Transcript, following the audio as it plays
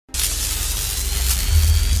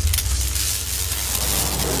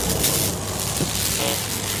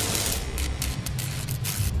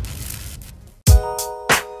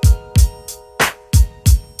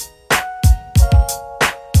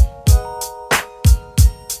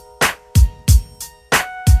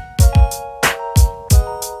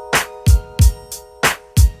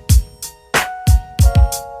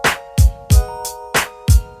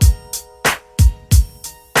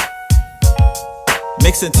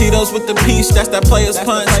Mixing Tito's with the peach, that's that Playas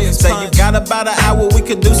punch. Say you got about an hour, we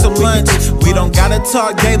could do some lunch. We don't gotta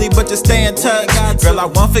talk daily, but just stay in touch. Girl, I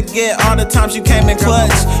won't forget all the times you came in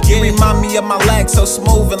clutch. You remind me of my legs, so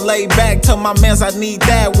smooth and laid back. Told my mans I need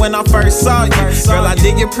that when I first saw you. Girl, I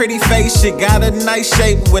dig your pretty face, shit got a nice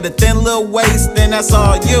shape with a thin little waist, then that's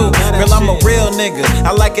all you. Girl, I'm a real nigga,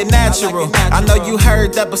 I like it natural. I know you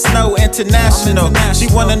heard that, but Snow International. She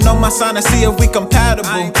wanna know my sign and see if we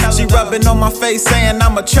compatible. She rubbing on my face saying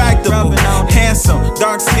I'm attractable. Handsome,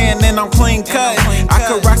 dark skin, and I'm clean cut. I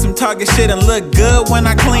could rock some Target shit and look good when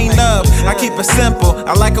I clean up. I keep it simple,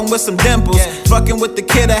 I like them with some dimples. Fucking with the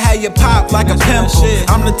kid that had you pop like a pimple.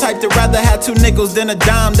 I'm the type to rather have 2 nickels than a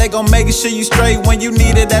dime. They gon' make sure you straight when you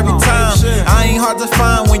need it every time. I ain't hard to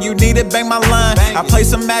find, when you need it, bang my line. I play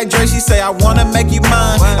some Mac Dre, she say I wanna make you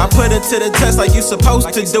mine. I put it to the test like you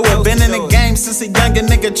supposed to do it. Been in the game since a younger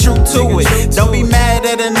nigga, true to it. Don't be mad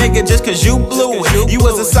at a nigga just cause you blew it. You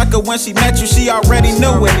was a sucker when she met you, she already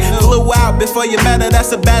knew it. Flew out before you met her,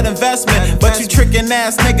 that's a bad investment. But you trickin'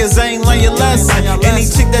 ass niggas ain't learn your lesson. Any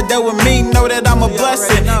chick that dealt with me know that I'm a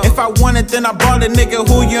blessing. If I want it, then I bought a nigga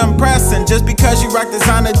who you impressing. Just because you rock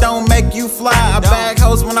designer don't make you fly. I bag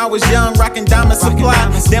hoes when I was young, rockin' diamond supply.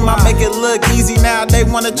 Then I make it look easy, now they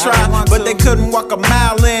wanna try, but they couldn't walk a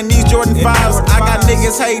mile in these Jordan 5s. I got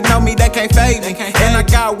niggas hating on me, they can't fade me. And I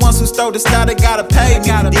got ones who stole the style, they gotta pay me.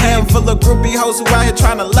 DM full of groupie hoes who out here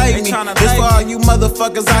tryna lay me. This for all you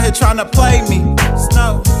motherfuckers out here tryna play me.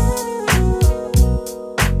 Snow.